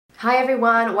Hi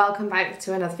everyone, welcome back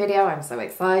to another video. I'm so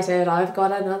excited. I've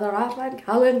got another advent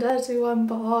calendar to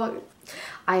unbox.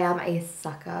 I am a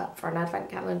sucker for an advent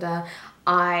calendar.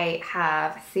 I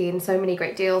have seen so many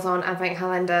great deals on advent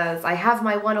calendars. I have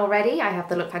my one already. I have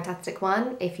the Look Fantastic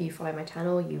one. If you follow my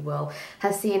channel, you will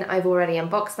have seen I've already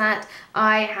unboxed that.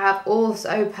 I have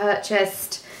also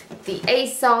purchased the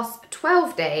Asos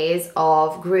 12 Days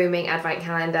of Grooming Advent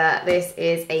Calendar. This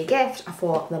is a gift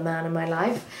for the man in my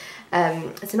life.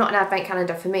 It's not an advent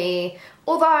calendar for me,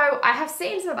 although I have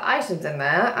seen some of the items in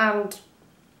there and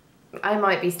I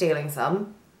might be stealing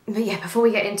some. But yeah, before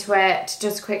we get into it,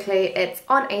 just quickly, it's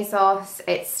on Asos,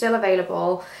 it's still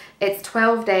available, it's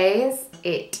 12 days,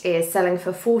 it is selling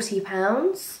for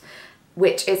 £40,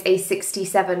 which is a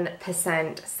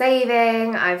 67%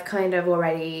 saving. I've kind of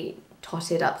already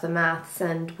totted up the maths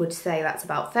and would say that's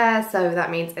about fair, so that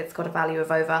means it's got a value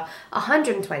of over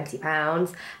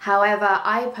 £120. However,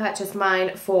 I purchased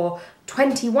mine for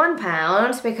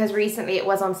 £21 because recently it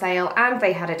was on sale and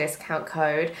they had a discount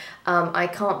code. I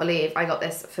can't believe I got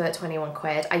this for 21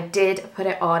 quid. I did put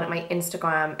it on my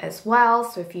Instagram as well,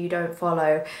 so if you don't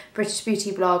follow British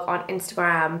Beauty Blog on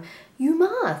Instagram, you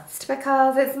must,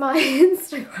 because it's my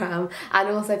Instagram, and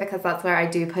also because that's where I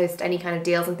do post any kind of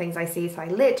deals and things I see, so I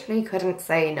literally couldn't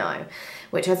say no,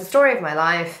 which was the story of my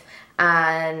life.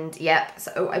 And yep,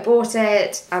 so I bought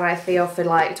it and I feel for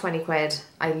like 20 quid,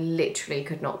 I literally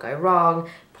could not go wrong.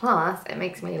 Plus, it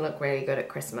makes me look really good at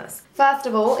Christmas. First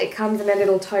of all, it comes in a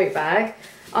little tote bag.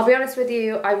 I'll be honest with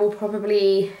you, I will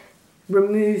probably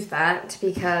remove that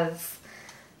because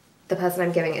the person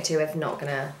I'm giving it to is not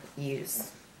gonna use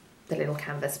the little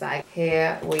canvas bag.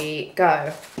 Here we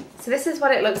go. So this is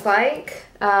what it looks like.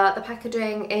 The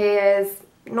packaging is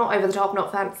not over the top,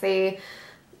 not fancy.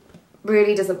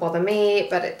 Really doesn't bother me,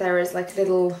 but there is like a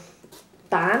little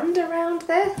band around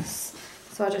this.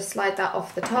 So I'll just slide that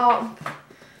off the top.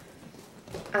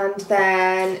 And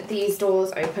then these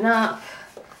doors open up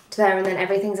to there, and then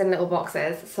everything's in little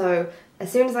boxes. So as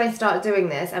soon as I start doing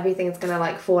this, everything's gonna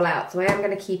like fall out. So I am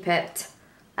gonna keep it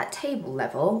at table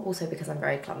level, also because I'm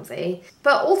very clumsy.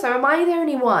 But also, am I the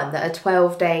only one that a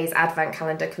 12 days advent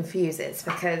calendar confuses?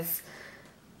 Because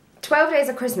 12 days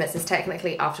of Christmas is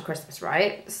technically after Christmas,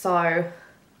 right? So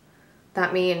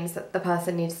that means that the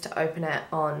person needs to open it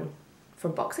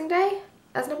from Boxing Day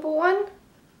as number one.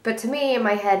 But to me, in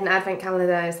my head, an advent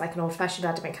calendar is like an old-fashioned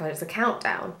advent calendar, it's a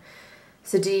countdown.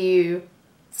 So do you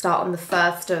start on the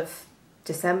 1st of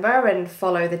December and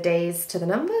follow the days to the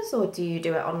numbers, or do you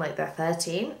do it on like the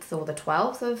 13th or the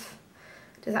 12th of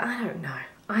December?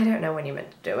 I don't know when you're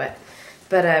meant to do it.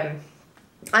 But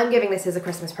I'm giving this as a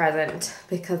Christmas present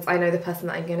because I know the person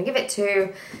that I'm going to give it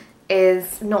to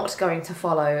is not going to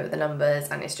follow the numbers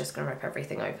and it's just going to rip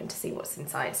everything open to see what's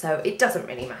inside. So it doesn't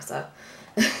really matter.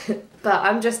 But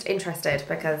I'm just interested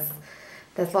because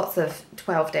there's lots of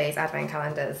 12 days advent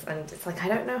calendars and it's like, I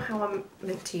don't know how I'm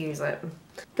meant to use it.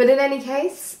 But in any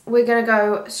case, we're going to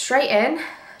go straight in.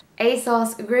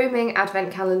 Asos Grooming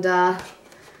Advent Calendar.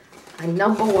 And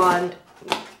number one,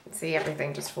 see,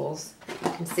 everything just falls.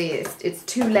 You can see it's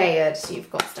two layered, so you've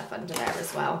got stuff under there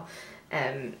as well.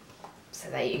 So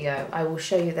there you go. I will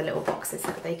show you the little boxes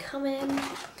that they come in.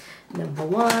 Number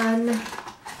one.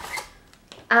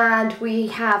 And we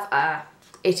have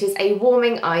it is a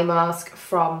warming eye mask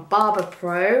from Barber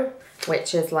Pro,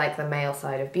 which is like the male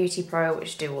side of Beauty Pro,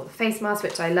 which do all the face masks,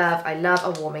 which I love. I love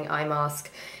a warming eye mask.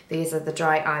 These are the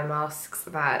dry eye masks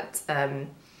that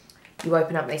you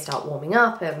open up and they start warming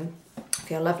up and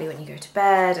feel lovely when you go to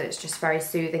bed. And it's just very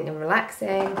soothing and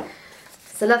relaxing.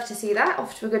 So love to see that.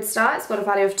 Off to a good start. It's got a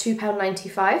value of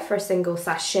 £2.95 for a single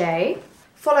sachet.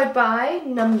 Followed by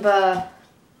number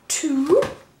two,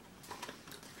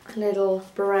 a little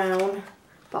brown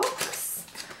box.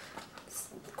 It's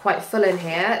quite full in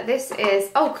here. This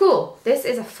is, oh cool, this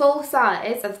is a full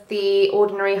size of the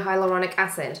ordinary hyaluronic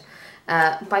acid.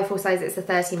 By full size it's a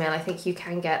 30ml. I think you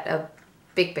can get a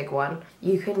big one.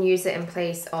 You can use it in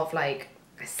place of like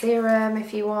a serum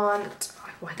if you want.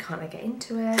 Why can't I get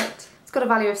into it? It's got a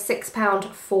value of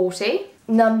 £6.40.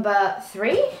 Number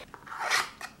three,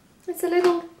 it's a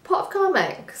little pot of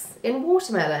Carmex in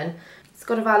watermelon. It's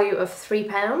got a value of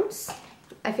 £3.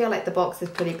 I feel like the box is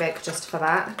pretty big just for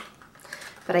that,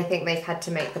 but I think they've had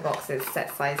to make the boxes set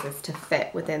sizes to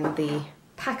fit within the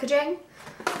packaging.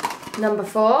 Number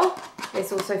four,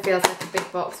 this also feels like a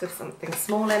big box with something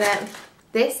small in it.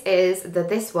 This is the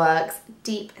This Works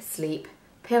Deep Sleep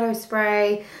Pillow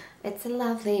Spray. It's a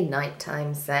lovely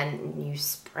nighttime scent and you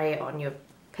spray it on your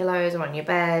pillows or on your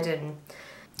bed, and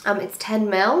it's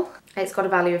 10ml. It's got a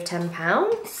value of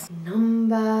 £10.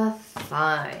 Number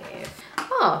five.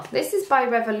 Oh, this is by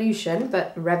Revolution,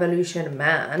 but Revolution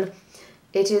Man.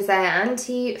 It is their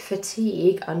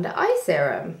anti-fatigue under eye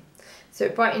serum. So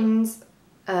it brightens,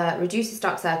 reduces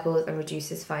dark circles and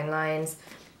reduces fine lines.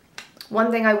 One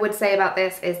thing I would say about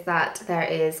this is that there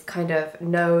is kind of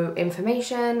no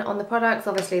information on the products.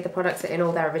 Obviously the products are in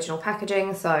all their original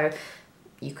packaging, so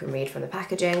you can read from the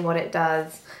packaging what it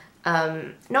does.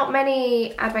 Not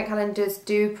many advent calendars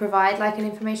do provide like an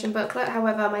information booklet.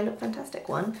 However, my Look Fantastic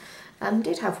one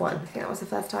did have one. I think that was the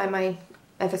first time I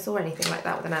ever saw anything like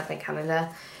that with an advent calendar.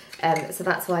 So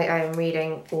that's why I'm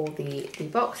reading all the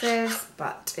boxes,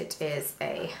 but it is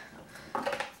a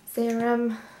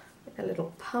serum. A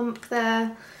little pump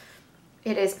there.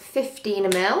 It is 15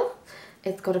 ml.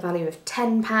 It's got a value of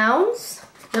 £10.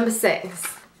 Number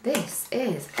 6. This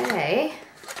is a,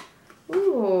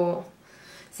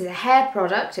 this is a hair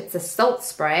product. It's a salt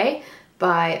spray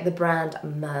by the brand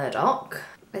Murdock.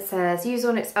 It says use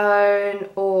on its own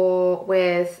or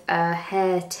with a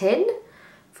hair tin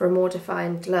for a more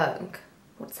defined look.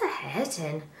 What's a hair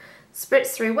tin?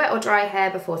 Spritz through wet or dry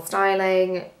hair before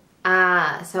styling.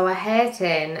 Ah, so a hair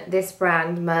tin, this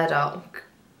brand Murdock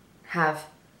have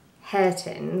hair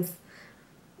tins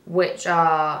which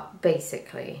are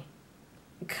basically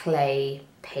clay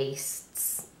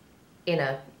pastes in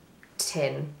a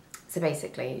tin. So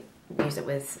basically use it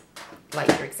with like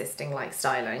your existing like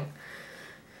styling.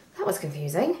 That was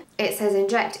confusing. It says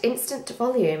inject instant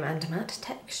volume and matte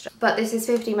texture. But this is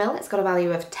 50 ml, it's got a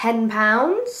value of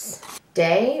 £10.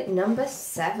 Day number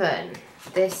 7.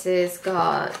 This has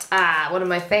got, one of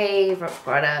my favourite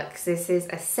products. This is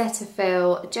a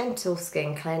Cetaphil Gentle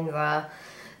Skin Cleanser.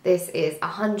 This is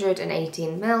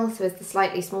 118 ml, so it's the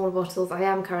slightly smaller bottles. I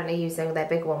am currently using their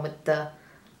big one with the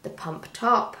pump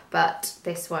top, but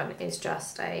this one is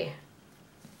just a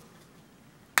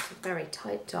very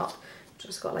tight top.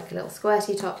 Just got like a little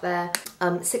squirty top there.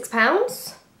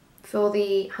 £6 for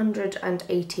the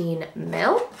 118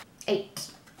 ml.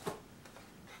 8.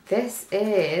 This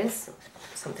is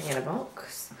something in a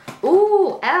box.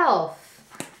 Ooh, Elf.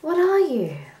 What are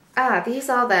you? These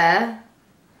are their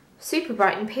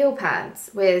SuperBrighten peel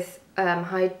pads with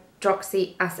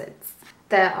hydroxy acids.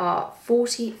 There are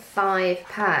 45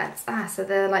 pads. So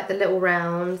they're like the little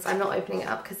rounds. I'm not opening it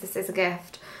up because this is a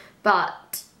gift,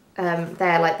 but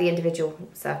they're like the individual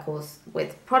circles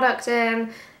with product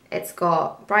in. It's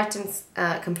got brightens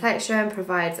complexion,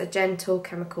 provides a gentle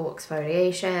chemical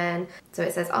exfoliation. So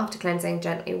it says after cleansing,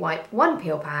 gently wipe one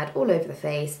peel pad all over the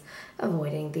face,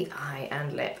 avoiding the eye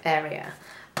and lip area.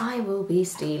 I will be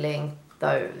stealing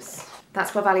those.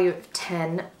 That's for a value of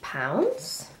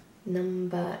 £10.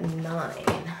 Number 9.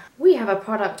 We have a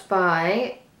product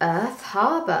by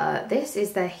Harbour. This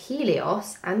is the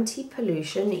Helios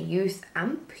Anti-Pollution Youth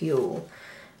Ampoule.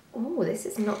 Oh, this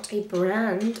is not a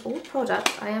brand or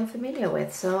product I am familiar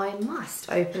with, so I must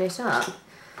open it up.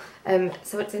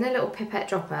 So it's in a little pipette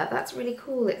dropper. That's really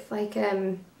cool. It's like,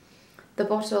 the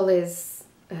bottle is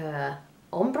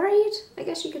ombre, I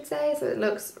guess you could say. So it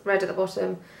looks red at the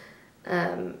bottom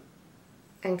and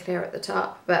clear at the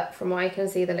top. But from what I can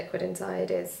see, the liquid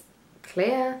inside is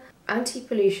clear.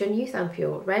 Anti-pollution youth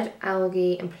ampoule, red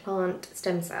algae and plant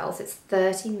stem cells. It's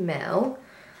 30 ml.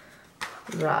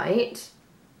 Right.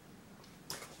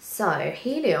 So,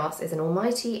 Helios is an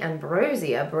almighty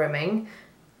ambrosia brimming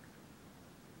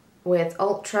with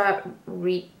ultra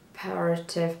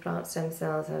reparative plant stem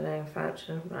cells and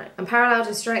function. Right. Unparalleled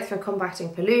in strength for combating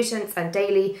pollutants and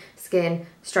daily skin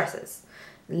stresses.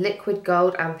 Liquid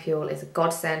gold ampoule is a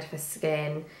godsend for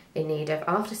skin in need of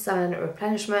after sun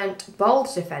replenishment, bold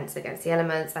defense against the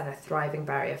elements, and a thriving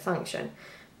barrier function.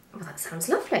 Well, that sounds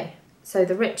lovely. So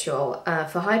the ritual,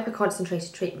 for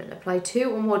hyper-concentrated treatment, apply 2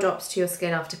 or more drops to your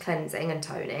skin after cleansing and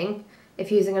toning.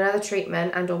 If using another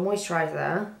treatment and or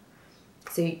moisturiser,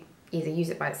 so you either use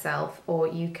it by itself or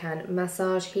you can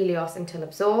massage Helios until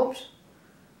absorbed.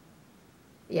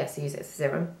 Yes, use it as a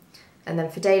serum. And then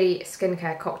for daily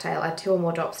skincare cocktail, add 2 or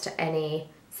more drops to any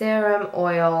serum,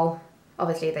 oil.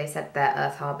 Obviously they said their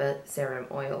Harbour serum,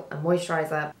 oil and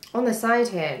moisturiser. On the side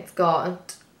here, it's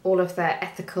got all of their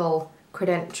ethical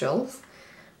credentials.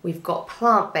 We've got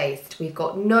plant-based, we've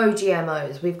got no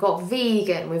GMOs, we've got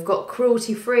vegan, we've got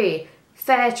cruelty-free,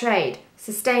 fair trade,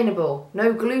 sustainable,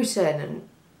 no gluten, and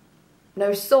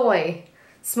no soy,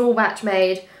 small batch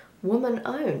made,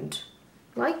 woman-owned.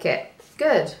 Like it.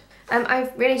 Good.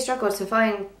 I've really struggled to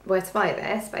find where to buy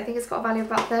this, but I think it's got a value of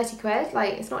about 30 quid.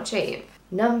 Like, it's not cheap.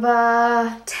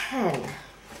 Number 10.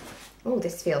 Oh,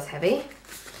 this feels heavy.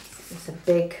 It's a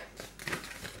big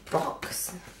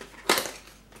box.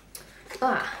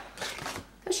 A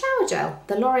shower gel.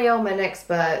 The L'Oreal Men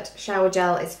Expert shower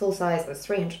gel is full size, it's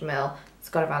 300 ml. It's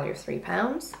got a value of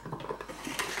 £3.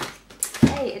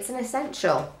 Hey, it's an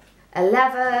essential.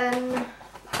 11.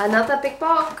 Another big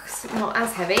box, not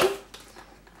as heavy.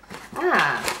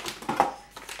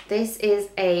 This is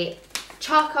a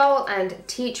charcoal and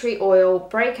tea tree oil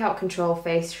breakout control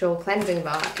facial cleansing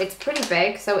bar. It's pretty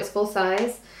big, so it's full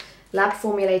size. Lab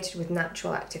formulated with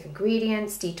natural active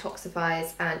ingredients,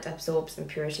 detoxifies and absorbs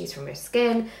impurities from your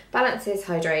skin, balances,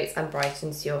 hydrates and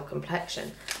brightens your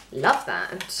complexion. Love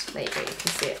that. There you go, you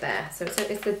can see it there. So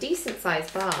it's a decent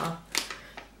sized bar.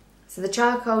 So the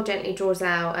charcoal gently draws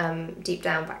out deep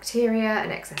down bacteria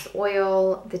and excess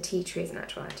oil. The tea tree is a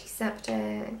natural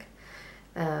antiseptic.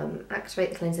 Activate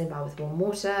the cleansing bar with warm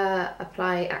water.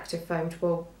 Apply active foam to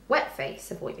a wet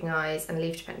face, avoiding eyes, and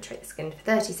leave to penetrate the skin for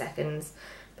 30 seconds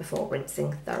before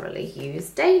rinsing thoroughly. Use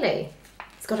daily.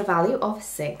 It's got a value of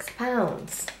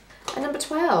 £6. And number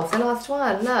 12, the last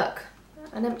one, look,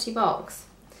 an empty box.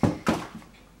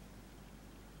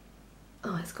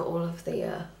 Oh, it's got all of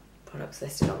the products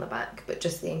listed on the back, but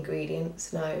just the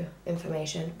ingredients, no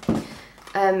information.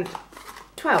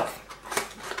 12.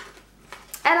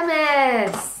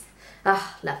 Elemis!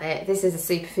 Ah, love it. This is a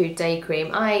superfood day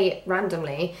cream. I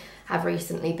randomly have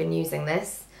recently been using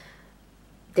this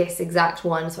exact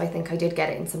one, so I think I did get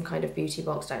it in some kind of beauty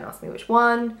box, don't ask me which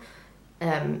one.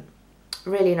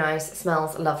 Really nice,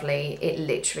 smells lovely. It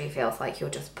literally feels like you're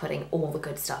just putting all the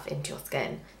good stuff into your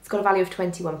skin. It's got a value of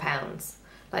 £21.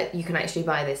 Like, you can actually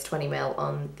buy this 20ml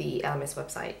on the Elemis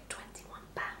website.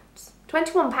 £21.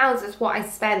 £21 is what I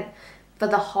spent for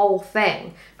the whole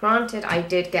thing. Granted, I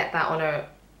did get that on a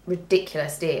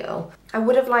ridiculous deal. I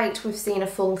would have liked to have seen a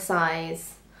full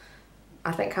size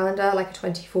advent calendar, like a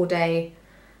 24-day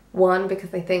one,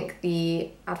 because I think the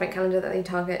advent calendar that they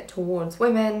target towards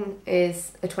women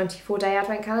is a 24-day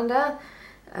advent calendar.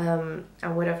 I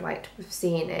would have liked to have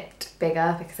seen it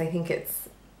bigger because I think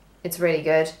it's really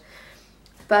good.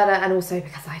 But, and also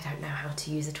because I don't know how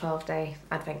to use a 12-day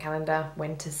advent calendar,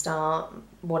 when to start,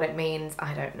 what it means,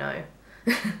 I don't know.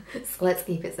 So let's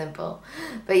keep it simple.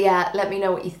 But yeah, let me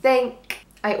know what you think.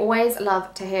 I always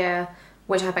love to hear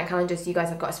which advent calendars you guys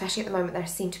have got, especially at the moment. There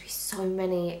seem to be so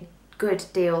many good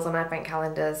deals on advent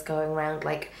calendars going around.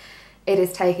 Like, it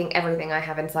is taking everything I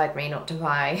have inside me not to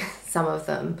buy some of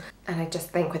them. And I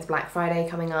just think with Black Friday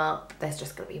coming up, there's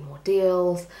just going to be more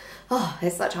deals. Oh,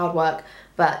 it's such hard work,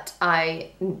 but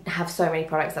I have so many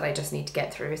products that I just need to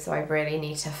get through, so I really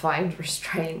need to find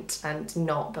restraint and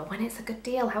not. But when it's a good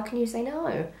deal, how can you say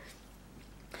no?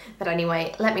 But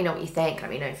anyway, let me know what you think.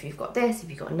 Let me know if you've got this, if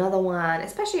you've got another one,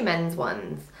 especially men's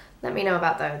ones. Let me know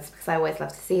about those because I always love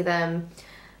to see them.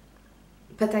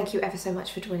 But thank you ever so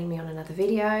much for joining me on another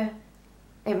video.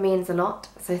 It means a lot,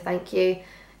 so thank you.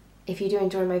 If you do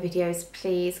enjoy my videos,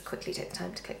 please quickly take the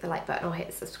time to click the like button or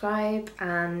hit subscribe.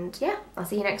 And yeah, I'll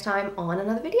see you next time on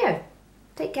another video.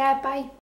 Take care, bye.